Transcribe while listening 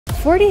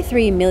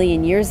43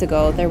 million years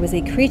ago, there was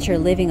a creature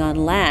living on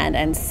land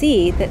and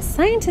sea that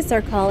scientists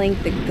are calling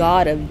the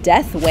god of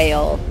death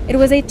whale. It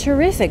was a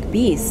terrific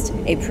beast,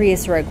 a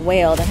prehistoric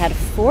whale that had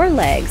 4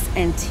 legs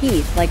and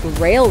teeth like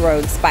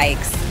railroad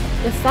spikes.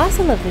 The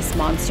fossil of this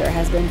monster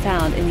has been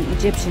found in the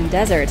Egyptian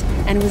desert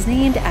and was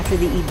named after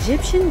the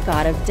Egyptian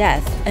god of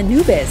death,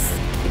 Anubis.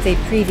 It's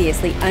a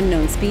previously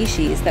unknown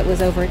species that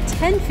was over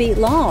 10 feet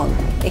long,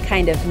 a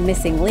kind of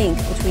missing link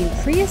between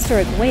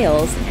prehistoric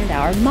whales and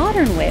our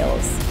modern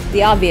whales.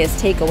 The obvious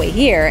takeaway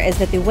here is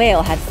that the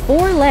whale had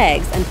 4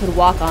 legs and could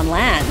walk on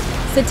land.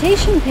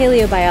 Cetacean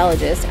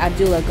paleobiologist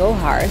Abdullah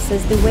Gohar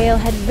says the whale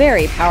had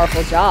very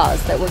powerful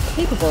jaws that were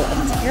capable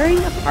of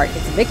tearing apart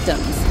its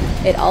victims.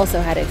 It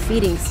also had a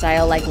feeding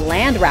style like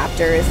land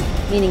raptors,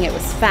 meaning it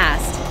was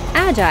fast,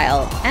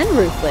 agile, and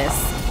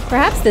ruthless.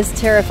 Perhaps this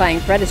terrifying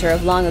predator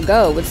of long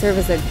ago would serve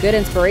as a good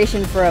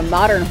inspiration for a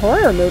modern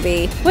horror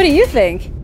movie. What do you think?